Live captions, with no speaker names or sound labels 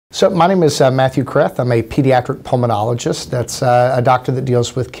So my name is Matthew Kreth. I'm a pediatric pulmonologist. That's a doctor that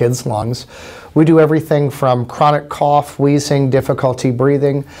deals with kids' lungs. We do everything from chronic cough, wheezing, difficulty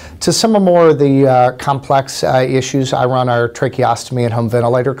breathing, to some of more of the complex issues. I run our tracheostomy and home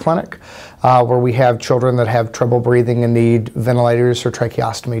ventilator clinic, where we have children that have trouble breathing and need ventilators or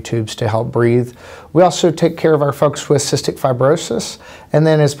tracheostomy tubes to help breathe. We also take care of our folks with cystic fibrosis, and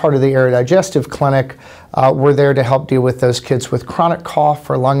then as part of the aerodigestive clinic, we're there to help deal with those kids with chronic cough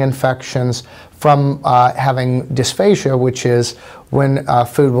or lung infections from having dysphagia, which is when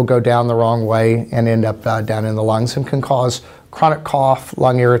food will go down the wrong way and end up down in the lungs and can cause chronic cough,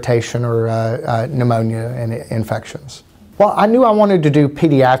 lung irritation, or pneumonia and infections. Well, I knew I wanted to do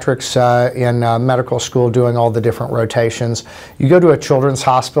pediatrics in medical school, doing all the different rotations. You go to a children's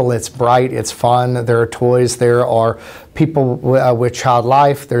hospital, it's bright, it's fun, there are toys, there are people with child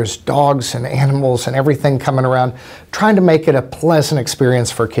life, there's dogs and animals and everything coming around, trying to make it a pleasant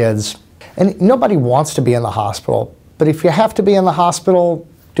experience for kids. And nobody wants to be in the hospital, but if you have to be in the hospital,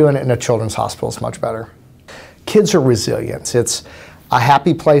 doing it in a children's hospital is much better. Kids are resilient. It's a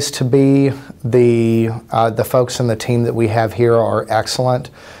happy place to be. The folks and the team that we have here are excellent.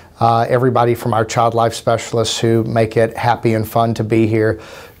 Everybody from our child life specialists who make it happy and fun to be here,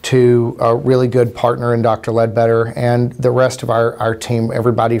 to a really good partner in Dr. Ledbetter, and the rest of our team,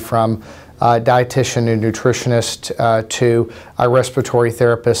 everybody from dietitian and nutritionist to our respiratory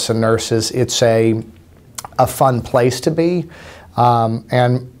therapists and nurses. It's a fun place to be,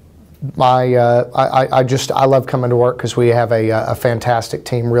 and I love coming to work because we have a fantastic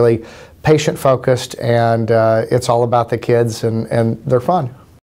team, really patient focused, and it's all about the kids, and they're fun.